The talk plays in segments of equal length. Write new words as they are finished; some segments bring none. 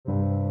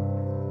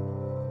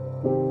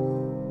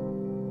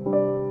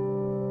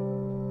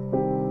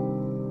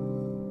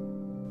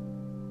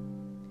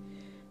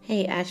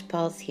Hey, Ash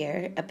Pauls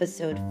here,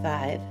 episode 5.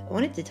 I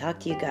wanted to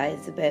talk to you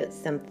guys about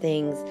some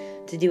things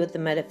to do with the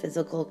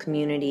metaphysical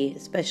community,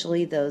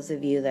 especially those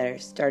of you that are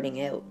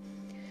starting out.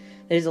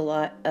 There's a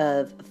lot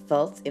of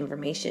false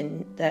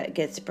information that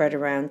gets spread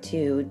around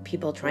to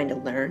people trying to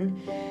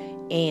learn,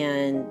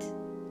 and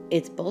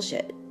it's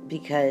bullshit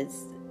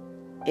because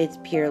it's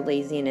pure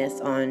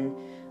laziness on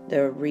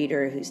the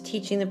reader who's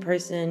teaching the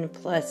person,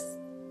 plus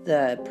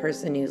the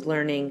person who's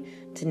learning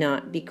to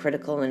not be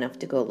critical enough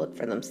to go look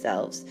for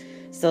themselves.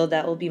 So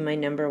that will be my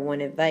number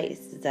one advice,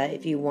 is that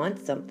if you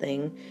want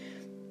something,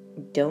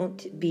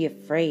 don't be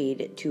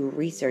afraid to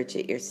research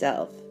it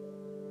yourself,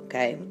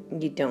 okay?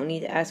 You don't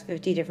need to ask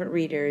 50 different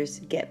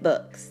readers. Get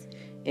books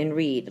and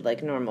read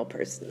like a normal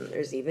person.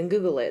 There's even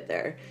Google out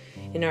there.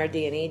 In our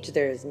day and age,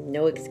 there's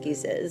no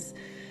excuses.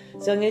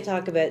 So I'm going to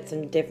talk about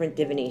some different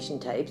divination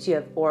types. You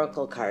have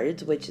oracle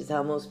cards, which is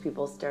how most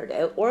people start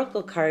out.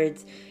 Oracle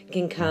cards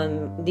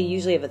they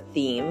usually have a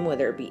theme,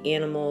 whether it be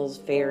animals,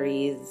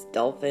 fairies,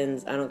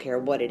 dolphins, I don't care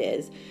what it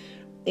is.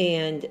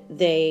 And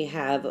they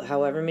have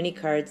however many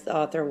cards the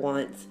author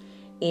wants,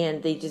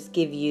 and they just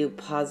give you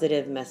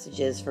positive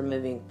messages for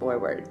moving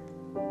forward.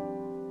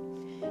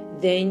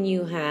 Then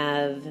you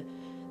have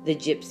the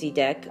Gypsy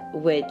deck,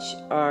 which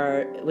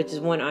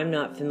is one I'm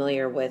not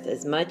familiar with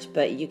as much,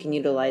 but you can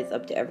utilize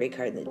up to every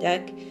card in the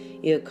deck.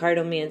 You have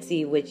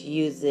Cardomancy, which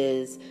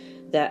uses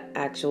the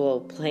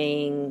actual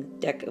playing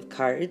deck of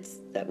cards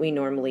that we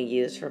normally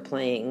use for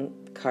playing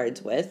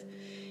cards with.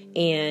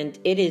 And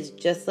it is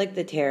just like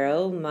the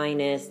tarot,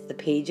 minus the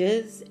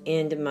pages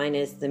and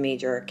minus the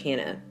major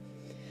arcana.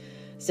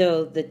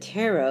 So the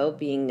tarot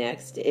being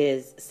next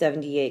is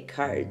 78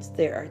 cards.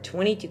 There are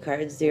 22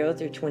 cards, 0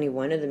 through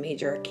 21 of the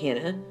major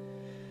arcana.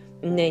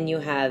 And then you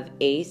have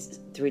Ace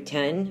through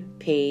 10,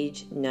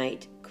 Page,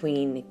 Knight,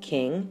 Queen,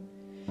 King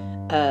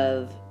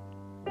of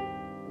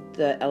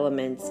the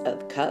elements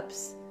of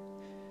cups,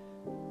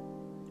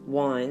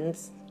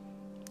 wands,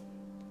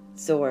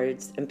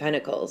 swords, and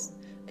pentacles.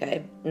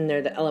 Okay? And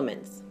they're the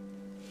elements.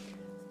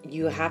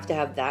 You have to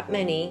have that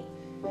many,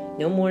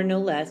 no more, no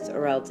less,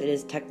 or else it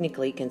is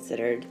technically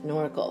considered an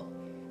oracle,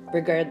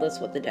 regardless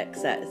what the deck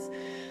says.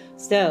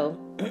 So,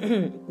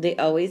 they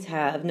always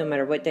have, no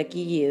matter what deck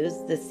you use,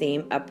 the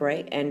same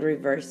upright and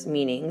reverse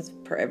meanings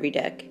per every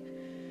deck.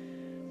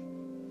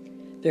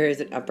 There is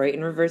an upright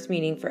and reverse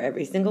meaning for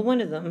every single one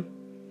of them.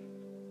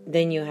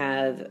 Then you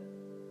have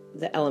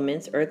the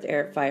elements, earth,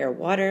 air, fire,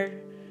 water.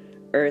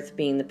 Earth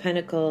being the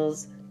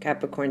pentacles,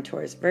 Capricorn,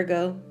 Taurus,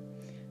 Virgo.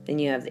 Then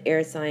you have the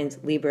air signs,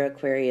 Libra,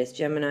 Aquarius,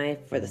 Gemini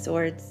for the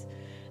swords.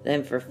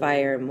 Then for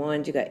fire and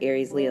wands, you got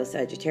Aries, Leo,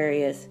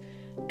 Sagittarius.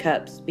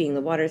 Cups being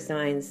the water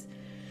signs.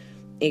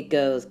 It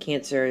goes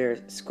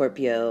Cancer,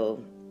 Scorpio,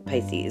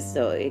 Pisces.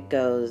 So it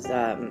goes,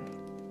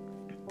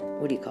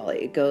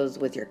 It goes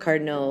with your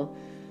cardinal,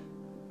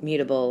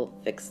 mutable,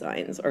 fixed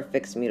signs, or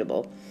fixed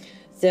mutable.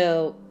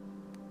 So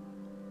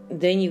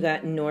then you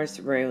got Norse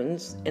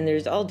runes, and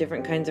there's all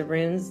different kinds of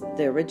runes.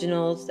 The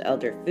originals, the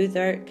Elder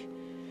Futhark,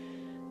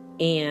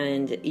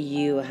 and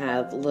you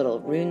have little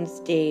rune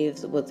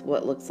staves with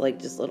what looks like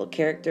just little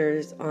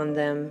characters on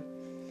them.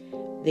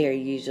 They're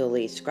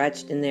usually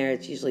scratched in there.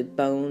 It's usually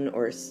bone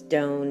or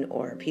stone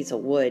or a piece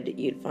of wood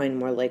you'd find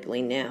more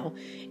likely now.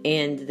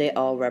 And they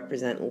all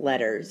represent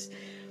letters.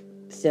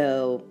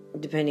 So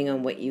depending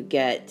on what you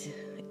get,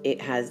 it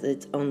has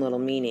its own little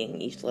meaning,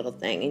 each little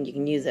thing. And you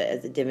can use it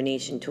as a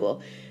divination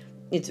tool.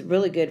 It's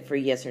really good for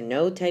yes or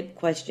no type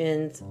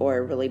questions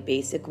or really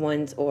basic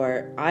ones.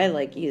 Or I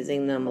like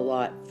using them a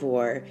lot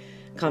for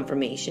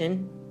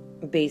confirmation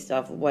based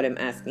off of what I'm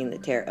asking the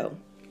tarot.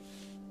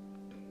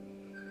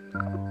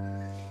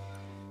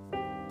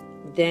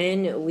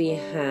 Then we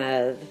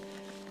have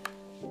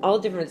all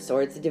different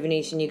sorts of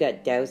divination. You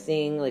got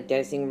dowsing, like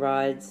dowsing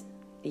rods.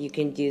 You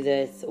can do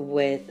this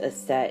with a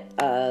set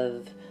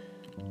of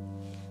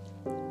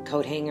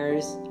coat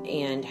hangers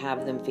and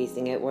have them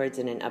facing outwards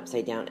in an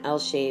upside down L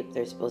shape.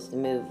 They're supposed to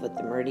move with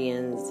the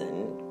meridians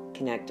and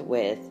connect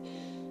with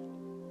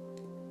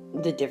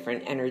the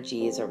different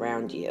energies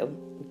around you.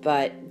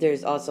 But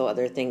there's also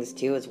other things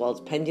too, as well as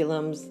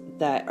pendulums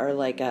that are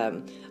like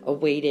a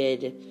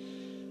weighted,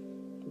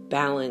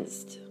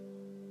 balanced,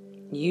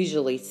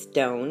 usually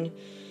stone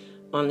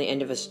on the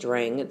end of a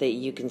string that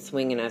you can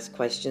swing and ask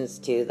questions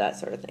to, that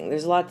sort of thing.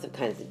 There's lots of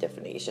kinds of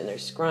divination.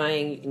 There's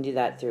scrying. You can do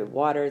that through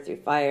water, through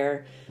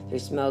fire, through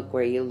smoke,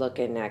 where you look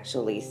and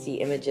actually see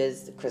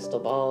images, crystal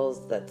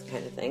balls, that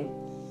kind of thing.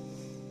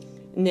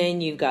 And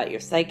then you've got your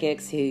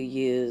psychics who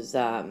use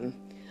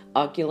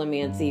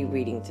oculomancy,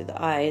 reading through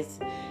the eyes.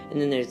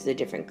 And then there's the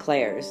different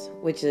clairs,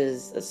 which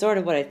is sort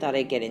of what I thought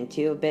I'd get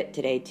into a bit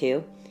today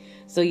too.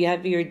 So you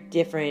have your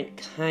different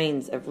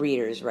kinds of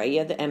readers, right? You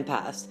have the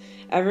empaths.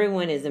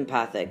 Everyone is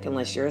empathic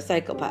unless you're a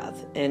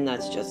psychopath, and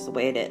that's just the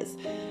way it is.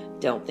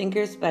 Don't think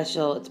you're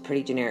special. It's a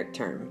pretty generic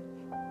term.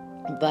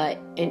 But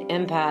an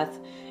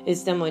empath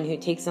is someone who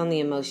takes on the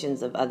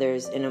emotions of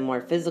others in a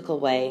more physical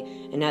way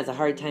and has a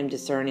hard time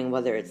discerning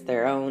whether it's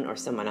their own or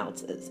someone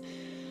else's.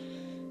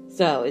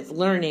 So it's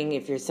learning,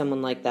 if you're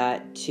someone like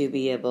that, to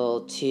be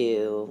able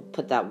to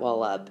put that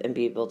wall up and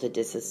be able to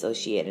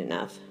disassociate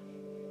enough.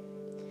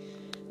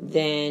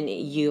 Then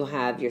you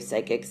have your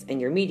psychics and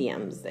your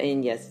mediums.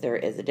 And yes, there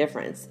is a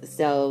difference.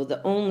 So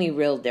the only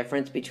real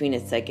difference between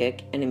a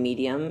psychic and a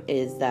medium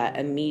is that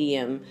a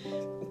medium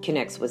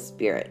connects with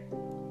spirit.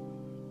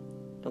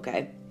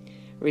 Okay?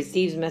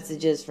 Receives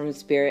messages from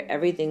spirit.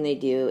 Everything they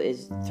do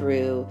is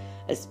through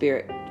a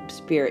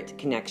spirit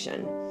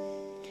connection.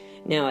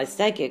 Now, a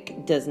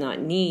psychic does not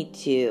need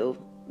to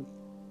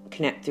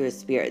connect through a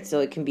spirit.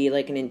 So it can be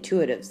like an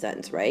intuitive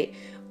sense, right?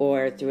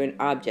 Or through an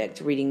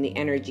object, reading the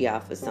energy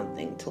off of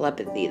something,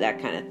 telepathy,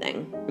 that kind of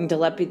thing. And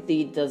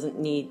telepathy doesn't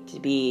need to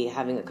be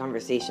having a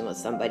conversation with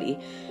somebody,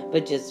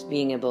 but just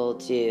being able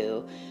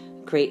to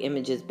create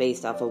images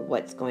based off of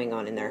what's going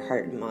on in their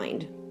heart and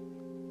mind.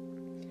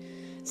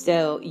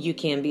 So you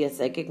can be a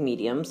psychic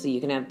medium, so you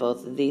can have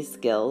both of these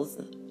skills.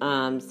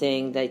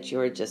 Saying that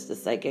you're just a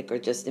psychic or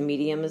just a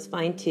medium is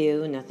fine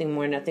too. Nothing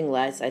more, nothing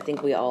less. I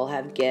think we all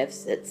have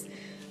gifts. It's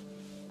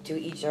to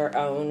each our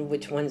own,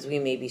 which ones we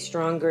may be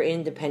stronger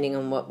in, depending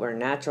on what we're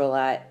natural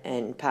at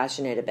and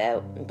passionate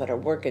about, but are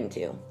working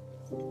to.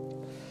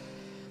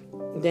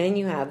 Then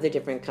you have the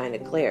different kind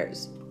of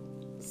clairs.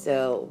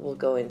 So we'll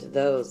go into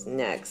those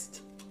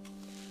next.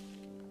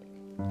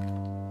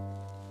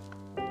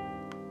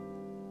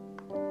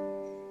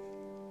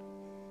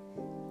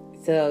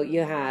 So you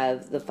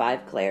have the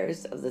 5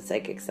 clairs of the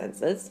psychic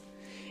senses,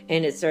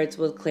 and it starts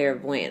with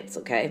clairvoyance,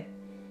 okay?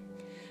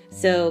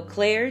 So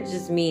clair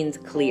just means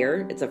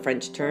clear. It's a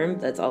French term.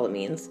 That's all it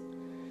means.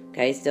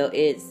 Okay, so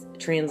it's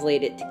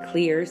translated to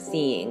clear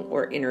seeing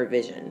or inner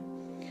vision.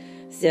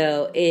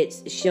 So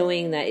it's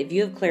showing that if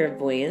you have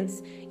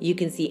clairvoyance, you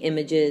can see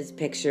images,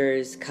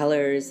 pictures,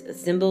 colors,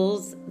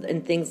 symbols,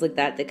 and things like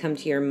that come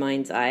to your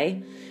mind's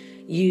eye.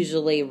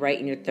 Usually right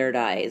in your third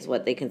eye is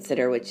what they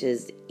consider, which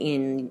is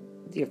in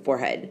your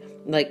forehead,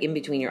 like in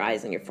between your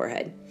eyes and your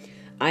forehead.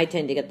 I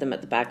tend to get them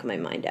at the back of my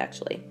mind,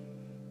 actually.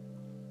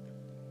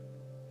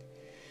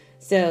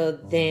 So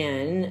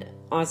then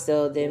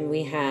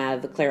we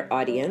have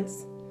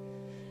clairaudience.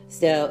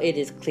 So it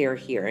is clear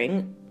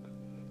hearing,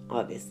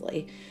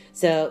 obviously.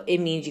 So it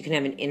means you can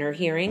have an inner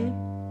hearing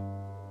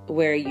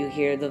where you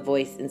hear the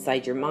voice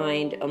inside your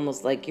mind,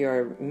 almost like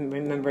you're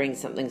remembering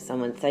something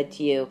someone said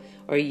to you,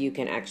 or you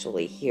can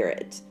actually hear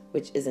it,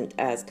 which isn't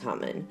as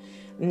common.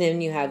 And then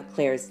you have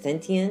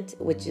clairsentient,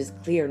 which is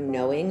clear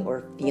knowing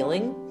or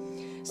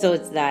feeling. So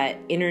it's that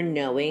inner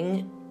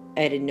knowing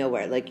out of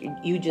nowhere, like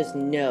you just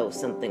know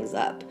something's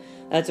up.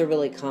 That's a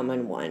really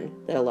common one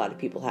that a lot of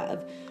people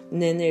have.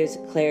 And then there's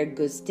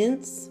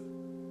clairgustance,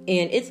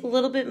 and it's a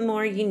little bit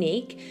more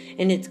unique,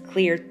 and it's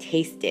clear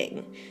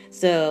tasting.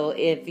 So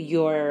if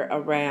you're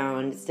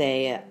around,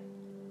 say,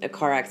 a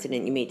car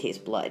accident, you may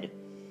taste blood.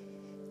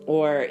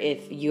 Or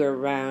if you're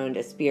around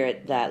a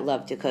spirit that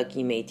loved to cook,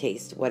 you may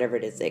taste whatever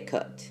it is they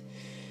cooked.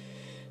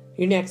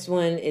 Your next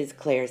one is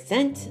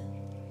clairscent.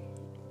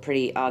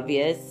 Pretty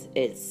obvious.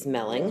 It's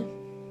smelling,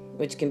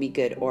 which can be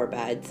good or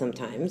bad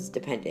sometimes,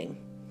 depending.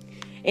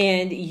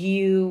 And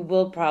you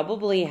will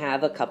probably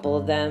have a couple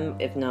of them,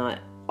 if not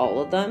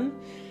all of them.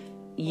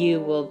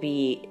 You will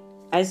be,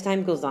 as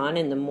time goes on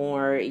and the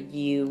more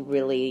you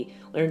really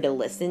learn to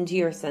listen to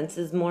your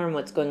senses more and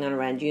what's going on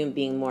around you and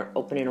being more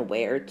open and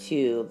aware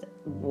to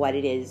what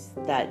it is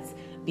that's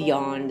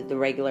beyond the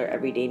regular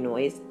everyday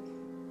noise,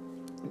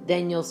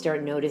 then you'll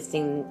start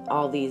noticing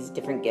all these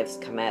different gifts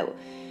come out.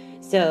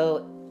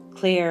 So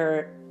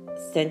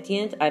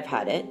clairsentient, I've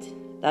had it.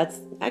 That's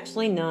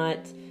actually not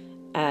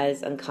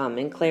as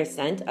uncommon.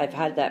 Clairscent, I've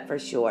had that for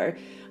sure.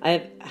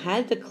 I've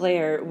had the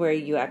clair where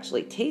you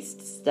actually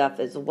taste stuff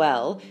as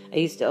well. I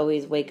used to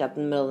always wake up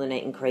in the middle of the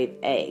night and crave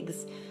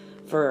eggs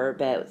for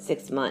about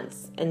 6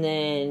 months. And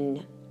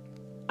then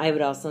I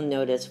would also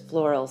notice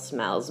floral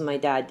smells. My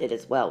dad did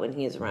as well when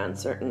he was around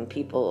certain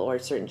people or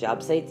certain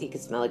job sites. He could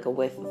smell like a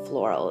whiff of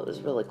floral. It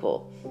was really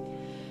cool.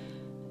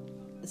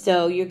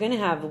 So you're going to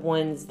have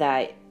ones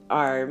that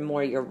are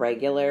more your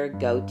regular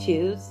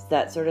go-tos,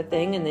 that sort of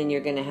thing. And then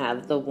you're going to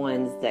have the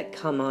ones that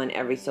come on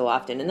every so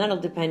often. And that'll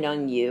depend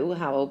on you,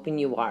 how open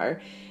you are,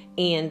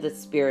 and the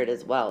spirit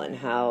as well, and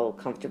how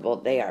comfortable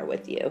they are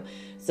with you.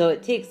 So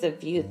it takes a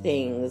few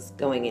things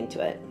going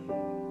into it.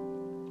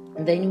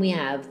 Then we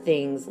have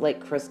things like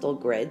crystal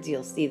grids.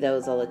 You'll see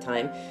those all the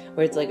time,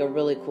 where it's like a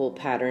really cool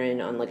pattern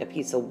on like a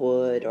piece of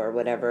wood or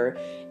whatever.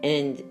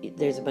 And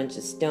there's a bunch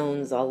of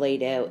stones all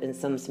laid out in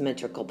some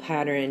symmetrical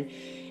pattern.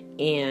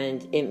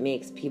 And it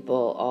makes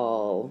people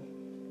all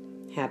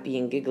happy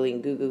and giggly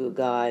and goo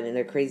gaga, and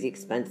they're crazy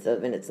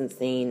expensive, and it's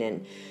insane.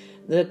 And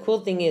the cool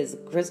thing is,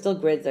 crystal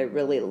grids I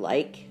really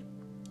like.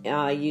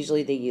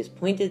 Usually they use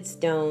pointed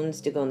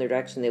stones to go in the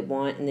direction they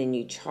want, and then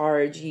you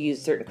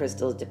use certain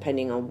crystals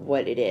depending on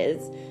what it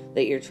is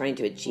that you're trying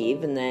to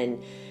achieve, and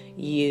then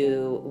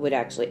you would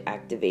actually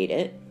activate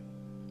it.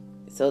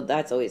 So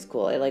that's always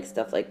cool. I like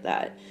stuff like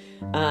that.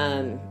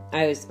 I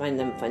always find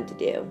them fun to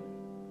do.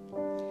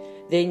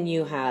 Then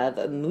you have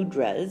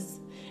mudras.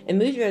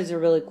 And mudras are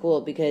really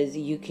cool because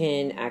you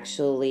can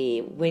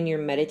actually, when you're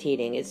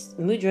meditating,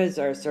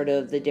 mudras are sort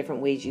of the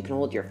different ways you can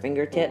hold your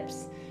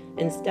fingertips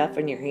and stuff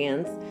in your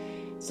hands.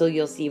 So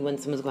you'll see when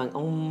someone's going,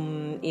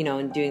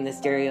 and doing the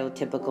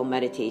stereotypical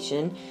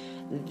meditation,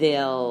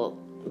 they'll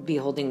be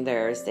holding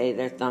their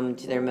thumb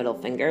to their middle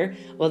finger.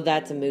 Well,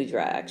 that's a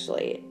mudra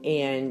actually.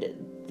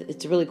 And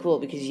it's really cool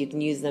because you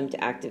can use them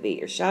to activate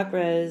your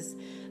chakras,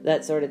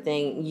 that sort of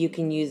thing. You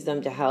can use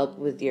them to help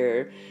with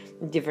your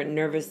different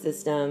nervous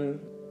system.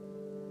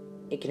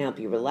 It can help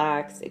you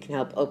relax. It can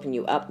help open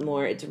you up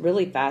more. It's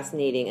really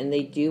fascinating, and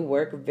they do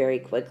work very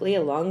quickly,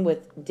 along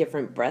with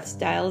different breath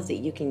styles that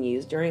you can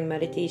use during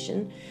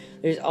meditation.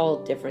 There's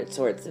all different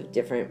sorts of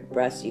different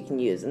breaths you can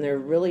use, and they're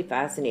really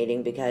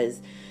fascinating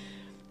because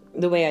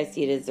the way I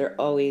see it is they're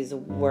always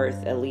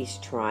worth at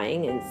least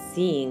trying and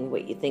seeing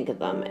what you think of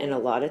them. And a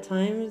lot of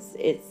times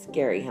it's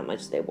scary how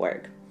much they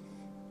work.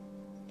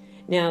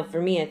 Now,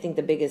 for me, I think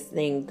the biggest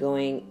thing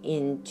going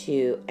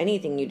into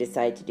anything you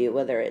decide to do,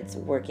 whether it's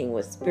working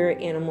with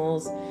spirit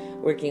animals,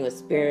 working with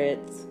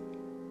spirits,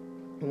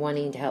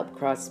 wanting to help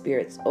cross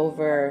spirits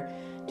over,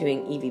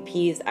 doing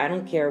EVPs, I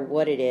don't care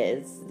what it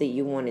is that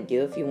you want to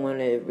do. If you want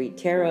to read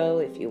tarot,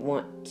 if you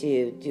want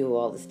to do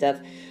all the stuff,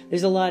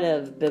 there's a lot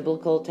of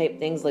biblical type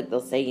things, like they'll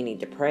say you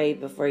need to pray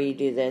before you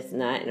do this and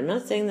that, and I'm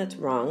not saying that's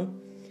wrong.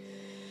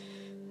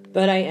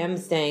 But I am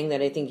saying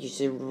that I think you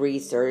should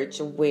research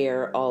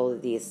where all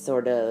of these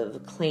sort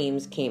of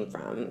claims came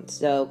from.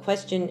 So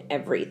question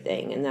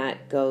everything, and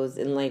that goes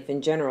in life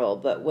in general.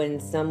 But when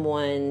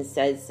someone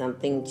says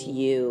something to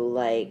you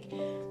like,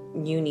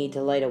 you need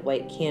to light a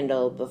white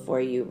candle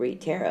before you read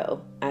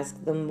tarot,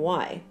 ask them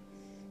why.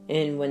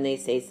 And when they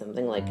say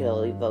something like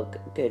it'll evoke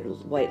good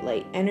white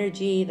light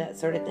energy, that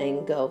sort of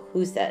thing, go,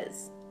 who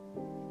says?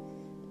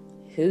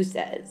 Who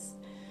says?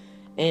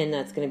 And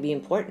that's going to be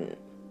important,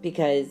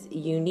 because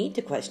you need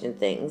to question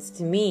things.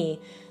 To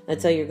me,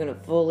 that's how you're going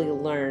to fully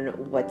learn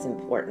what's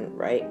important,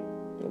 right?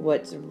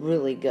 What's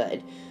really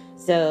good.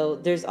 So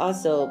there's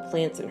also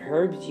plants and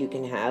herbs you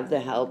can have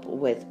that help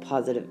with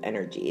positive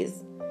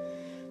energies.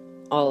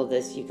 All of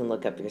this you can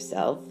look up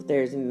yourself.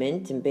 There's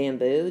mint and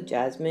bamboo,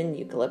 jasmine,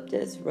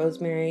 eucalyptus,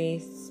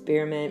 rosemary,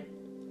 spearmint,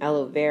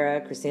 aloe vera,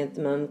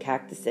 chrysanthemum,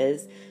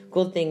 cactuses.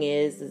 Cool thing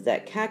is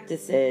that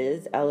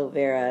cactuses, aloe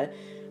vera,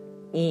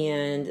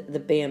 and the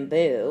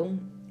bamboo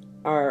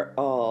are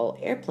all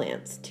air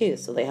plants too,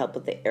 so they help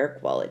with the air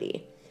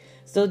quality.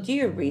 So do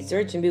your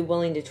research and be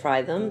willing to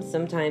try them.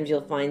 Sometimes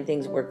you'll find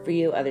things work for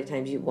you, other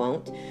times you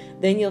won't.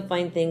 Then you'll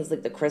find things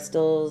like the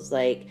crystals,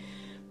 like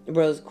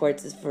rose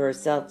quartz is for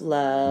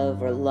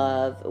self-love or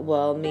love.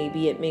 Well,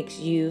 maybe it makes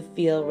you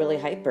feel really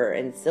hyper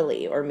and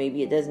silly, or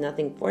maybe it does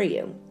nothing for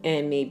you,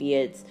 and maybe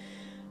it's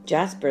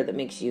jasper that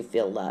makes you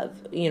feel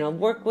love.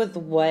 Work with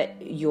what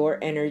your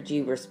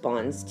energy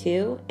responds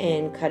to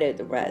and cut out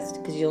the rest,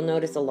 because you'll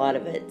notice a lot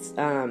of it's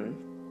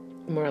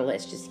more or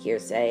less just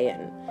hearsay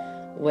and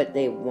what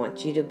they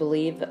want you to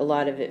believe. A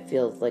lot of it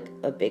feels like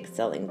a big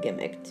selling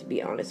gimmick, to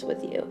be honest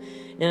with you.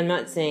 Now, I'm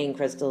not saying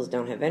crystals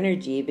don't have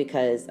energy,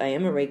 because I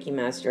am a Reiki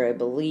master. I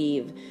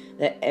believe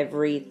that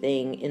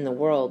everything in the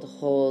world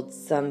holds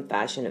some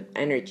fashion of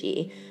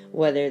energy,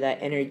 whether that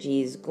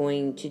energy is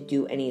going to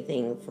do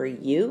anything for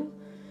you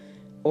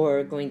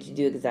or going to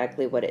do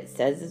exactly what it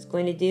says it's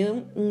going to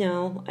do.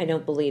 No, I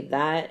don't believe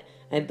that.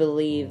 I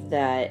believe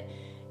that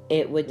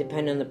it would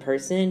depend on the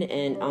person,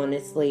 and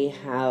honestly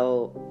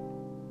how,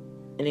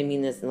 and I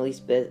mean this in the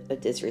least bit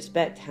of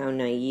disrespect, how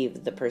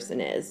naive the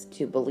person is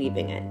to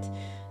believing it.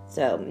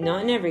 So,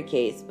 not in every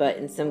case, but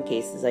in some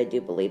cases I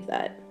do believe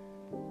that.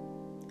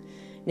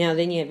 Now,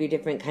 then you have your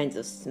different kinds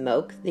of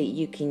smoke that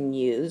you can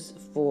use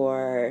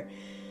for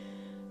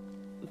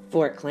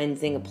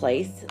cleansing a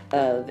place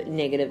of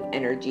negative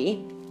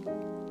energy.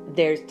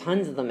 There's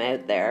tons of them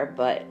out there,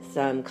 but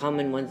some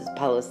common ones is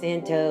Palo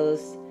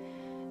Santos,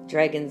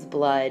 Dragon's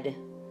Blood,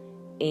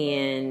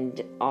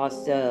 and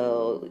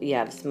also you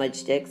have smudge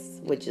sticks,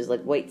 which is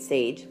like white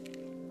sage.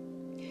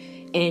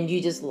 And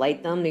you just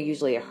light them. They're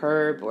usually a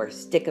herb or a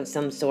stick of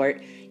some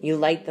sort. You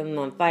light them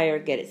on fire,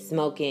 get it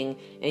smoking,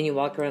 and you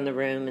walk around the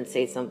room and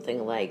say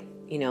something like,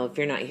 if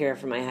you're not here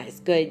for my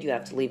highest good, you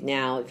have to leave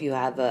now. If you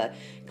have a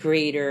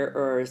creator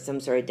or some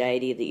sort of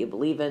deity that you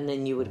believe in,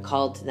 then you would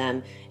call to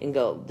them and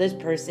go, this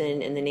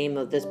person, in the name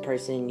of this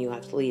person, you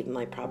have to leave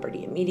my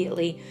property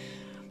immediately.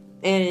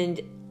 And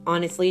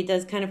honestly, it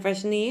does kind of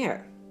freshen the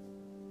air.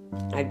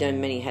 I've done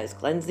many house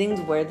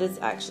cleansings where this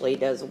actually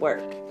does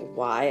work.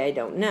 Why, I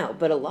don't know.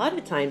 But a lot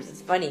of times,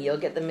 it's funny, you'll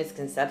get the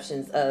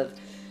misconceptions of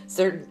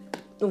certain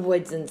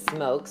woods and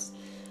smokes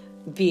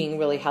being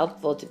really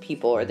helpful to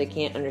people, or they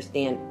can't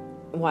understand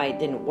why it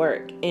didn't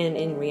work. And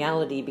in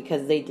reality,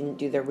 because they didn't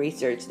do their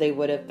research, they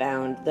would have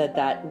found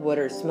that wood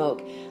or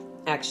smoke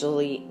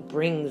actually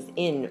brings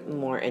in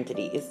more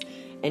entities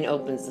and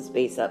opens the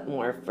space up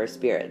more for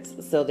spirits.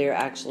 So they're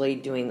actually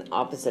doing the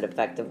opposite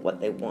effect of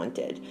what they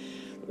wanted.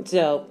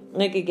 So,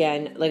 like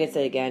I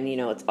said again,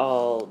 it's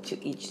all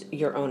to each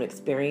your own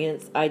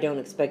experience. I don't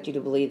expect you to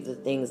believe the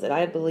things that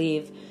I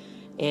believe,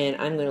 and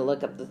I'm going to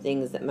look up the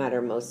things that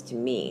matter most to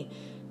me.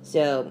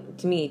 So,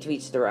 to me, to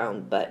each their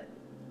own, but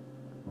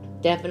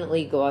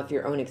definitely go off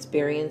your own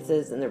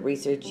experiences and the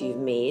research you've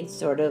made,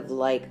 sort of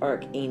like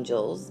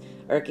archangels.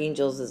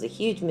 Archangels is a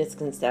huge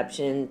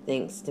misconception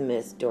thanks to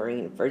Miss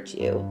Doreen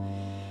Virtue.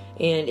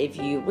 And if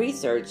you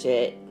research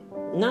it,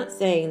 not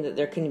saying that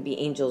there couldn't be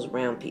angels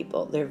around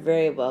people. There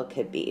very well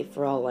could be,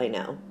 for all I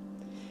know.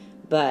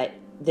 But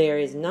there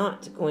is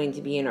not going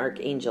to be an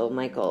Archangel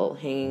Michael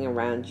hanging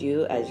around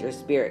you as your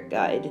spirit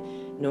guide,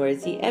 nor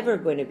is he ever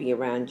going to be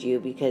around you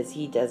because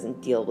he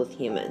doesn't deal with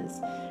humans.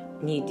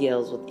 He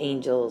deals with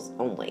angels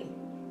only.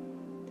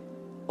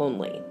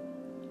 Only.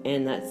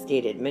 And that's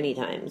stated many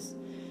times.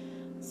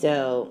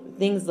 So,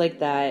 things like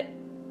that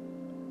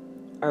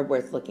are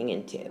worth looking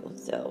into.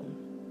 So,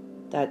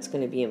 that's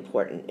going to be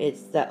important.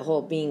 It's that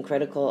whole being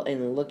critical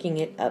and looking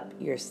it up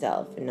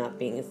yourself and not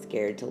being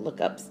scared to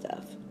look up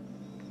stuff.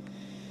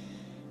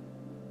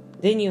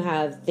 Then you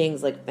have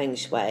things like Feng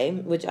Shui,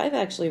 which I've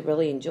actually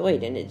really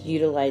enjoyed, and it's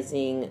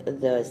utilizing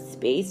the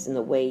space and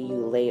the way you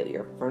lay out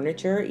your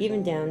furniture,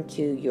 even down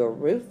to your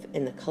roof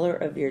and the color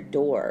of your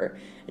door,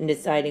 and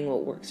deciding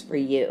what works for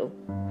you,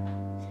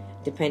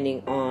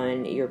 depending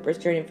on your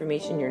birth chart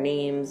information, your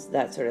names,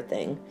 that sort of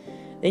thing.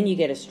 Then you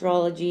get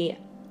astrology.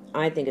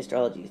 I think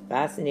astrology is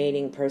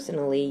fascinating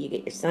personally. You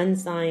get your sun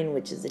sign,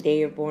 which is the day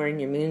you're born,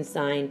 your moon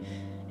sign,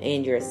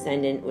 and your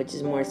ascendant, which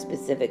is more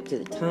specific to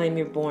the time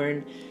you're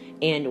born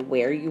and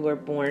where you were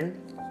born.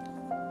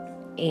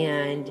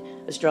 And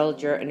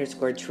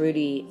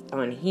astrologer_Trudy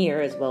on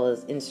here, as well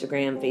as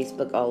Instagram,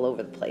 Facebook, all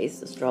over the place,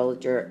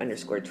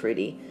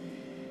 astrologer_Trudy.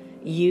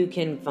 You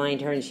can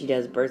find her and she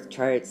does birth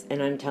charts,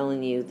 and I'm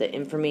telling you, the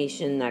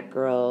information that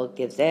girl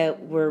gives out,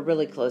 we're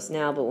really close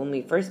now, but when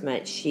we first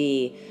met,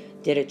 she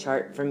did a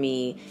chart for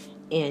me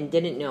and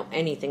didn't know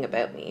anything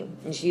about me.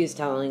 And she was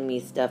telling me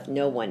stuff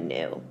no one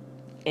knew.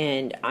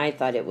 And I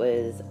thought it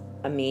was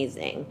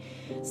amazing.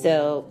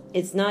 So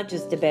it's not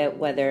just about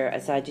whether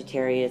a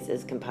Sagittarius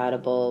is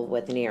compatible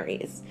with an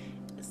Aries.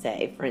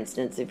 Say, for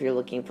instance, if you're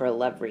looking for a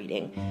love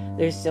reading,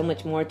 there's so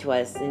much more to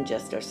us than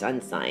just our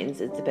sun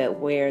signs. It's about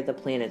where the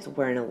planets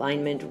were in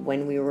alignment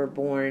when we were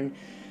born.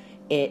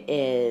 It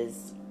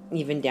is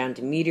even down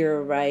to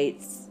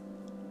meteorites.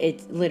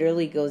 It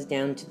literally goes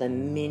down to the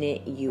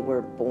minute you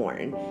were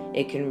born.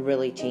 It can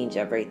really change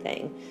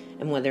everything.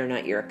 And whether or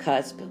not you're a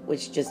cusp,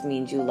 which just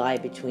means you lie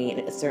between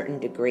a certain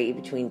degree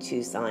between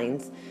two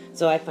signs.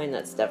 So I find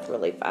that stuff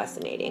really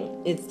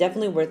fascinating. It's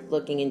definitely worth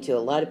looking into. A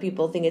lot of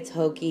people think it's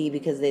hokey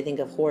because they think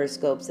of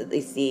horoscopes that they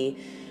see,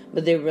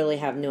 but they really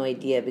have no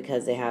idea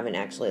because they haven't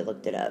actually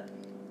looked it up.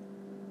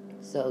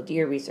 So do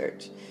your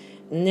research.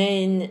 And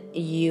then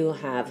you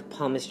have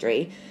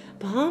palmistry.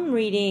 Palm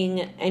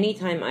reading,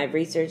 anytime I've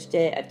researched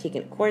it, I've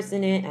taken a course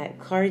in it, I have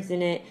cards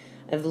in it,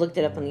 I've looked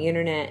it up on the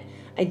internet.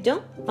 I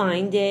don't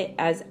find it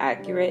as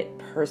accurate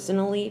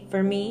personally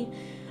for me.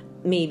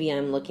 Maybe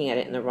I'm looking at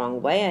it in the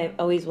wrong way. I'm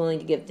always willing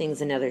to give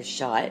things another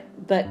shot,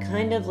 but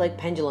kind of like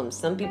pendulums.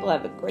 Some people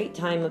have a great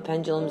time with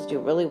pendulums, do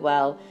really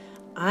well.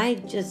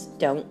 I just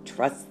don't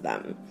trust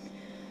them.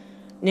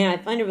 Now, I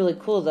find it really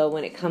cool, though,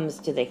 when it comes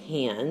to the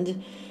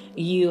hand.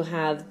 You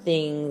have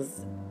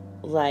things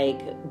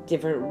like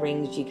different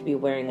rings you could be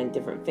wearing on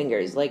different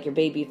fingers. Like your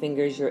baby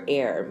finger is your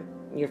air.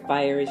 Your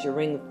fire is your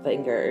ring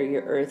finger.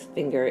 Your earth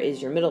finger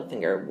is your middle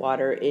finger.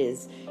 Water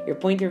is your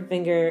pointer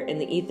finger. And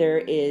the ether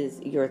is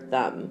your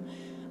thumb.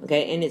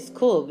 Okay, and it's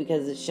cool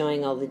because it's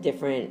showing all the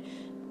different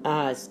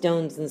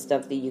stones and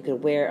stuff that you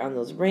could wear on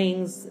those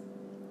rings.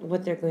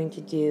 What they're going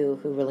to do,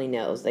 who really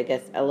knows? I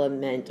guess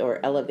element or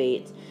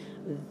elevate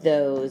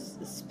those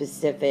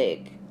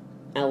specific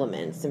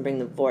elements and bring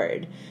them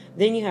forward.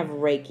 Then you have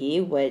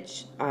Reiki,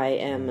 which I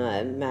am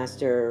a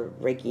master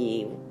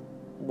Reiki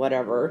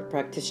whatever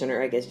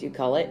practitioner, I guess you'd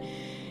call it.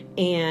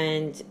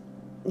 And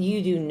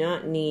you do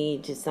not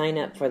need to sign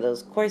up for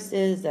those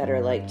courses that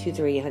are like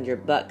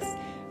 $200-300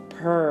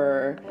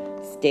 per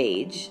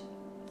stage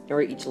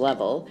or each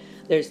level.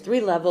 There's 3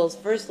 levels.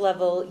 First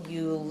level,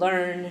 you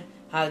learn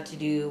how to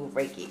do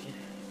Reiki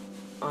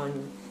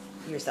on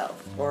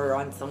yourself or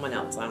on someone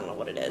else. I don't know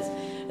what it is.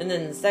 And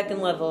then the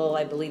second level,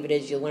 I believe it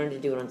is, you learn to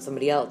do it on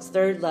somebody else.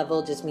 Third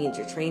level just means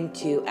you're trained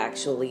to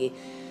actually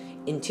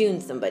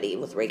in-tune somebody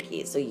with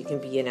Reiki, so you can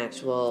be an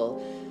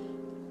actual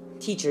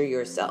teacher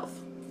yourself.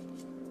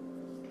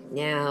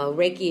 Now,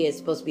 Reiki is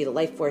supposed to be the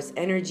life force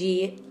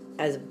energy.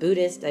 As a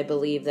Buddhist, I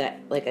believe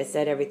that, like I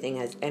said, everything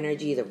has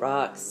energy. The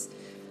rocks,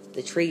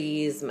 the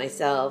trees,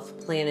 myself,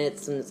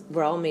 planets, and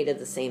we're all made of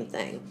the same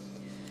thing.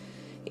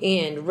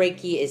 And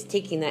Reiki is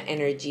taking that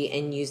energy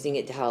and using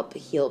it to help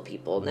heal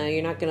people. Now,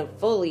 you're not going to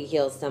fully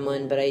heal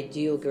someone, but I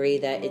do agree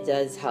that it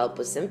does help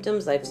with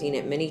symptoms. I've seen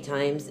it many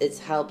times. It's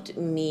helped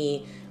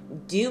me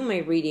do my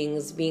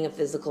readings. Being a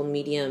physical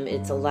medium,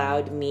 it's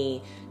allowed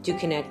me to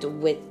connect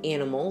with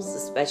animals,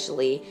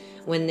 especially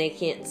when they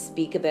can't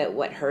speak about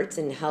what hurts,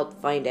 and help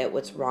find out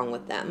what's wrong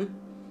with them.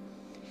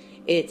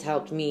 It's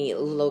helped me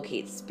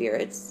locate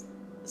spirits.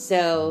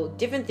 So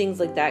different things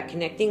like that,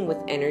 connecting with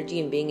energy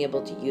and being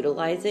able to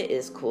utilize it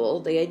is cool.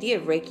 The idea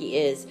of Reiki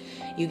is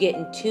you get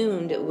in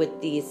tuned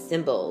with these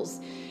symbols,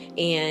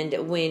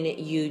 and when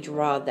you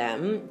draw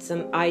them,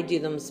 I do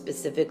them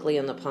specifically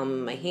on the palm of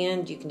my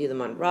hand. You can do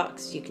them on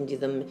rocks. You can do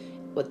them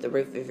with the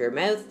roof of your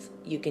mouth.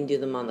 You can do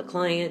them on the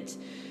client.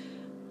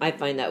 I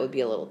find that would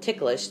be a little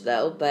ticklish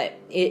though, but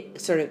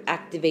it sort of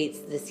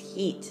activates this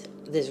heat,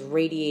 this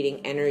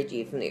radiating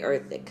energy from the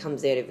earth that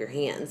comes out of your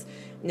hands.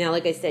 Now,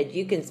 like I said,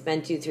 you can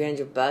spend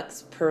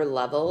 $200-300 per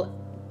level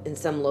in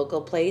some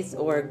local place,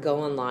 or go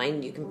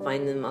online. You can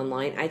find them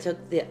online. I took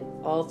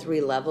all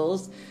 3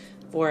 levels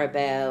for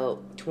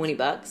about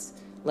 $20,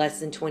 less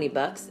than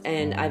 $20,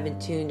 and I've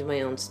attuned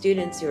my own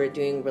students who are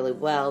doing really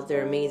well.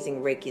 They're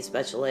amazing Reiki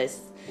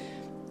specialists.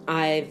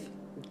 I've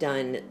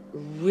done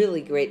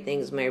really great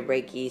things with my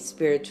Reiki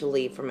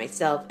spiritually for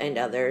myself and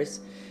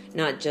others,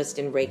 not just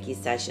in Reiki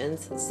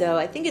sessions. So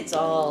I think it's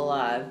all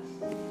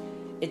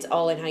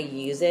in how you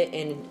use it,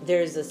 and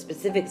there's a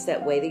specific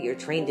set way that you're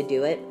trained to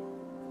do it.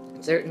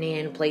 Certain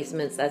hand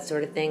placements, that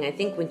sort of thing. I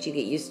think once you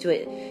get used to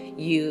it,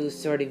 you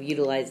sort of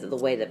utilize it the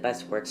way that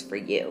best works for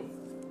you.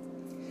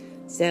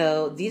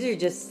 So these are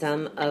just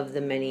some of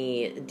the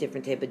many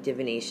different type of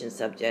divination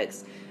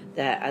subjects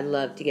that I'd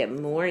love to get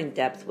more in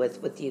depth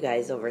with you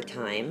guys over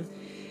time.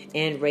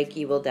 And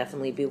Reiki will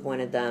definitely be one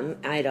of them.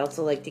 I'd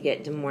also like to get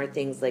into more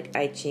things like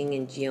I Ching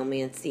and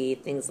geomancy,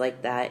 things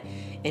like that,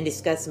 and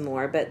discuss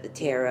more about the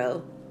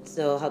tarot.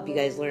 So I'll help you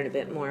guys learn a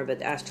bit more about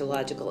the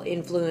astrological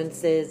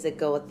influences that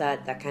go with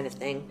that kind of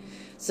thing.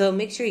 So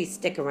make sure you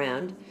stick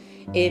around.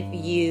 If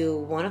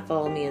you want to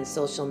follow me on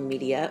social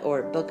media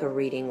or book a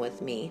reading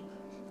with me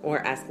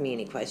or ask me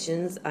any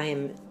questions, I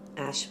am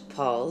Ash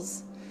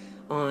Pauls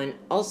on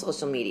all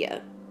social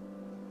media.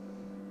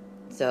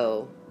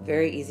 So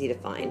very easy to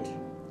find.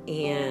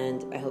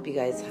 And I hope you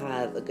guys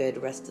have a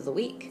good rest of the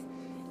week.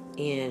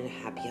 And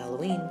happy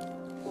Halloween.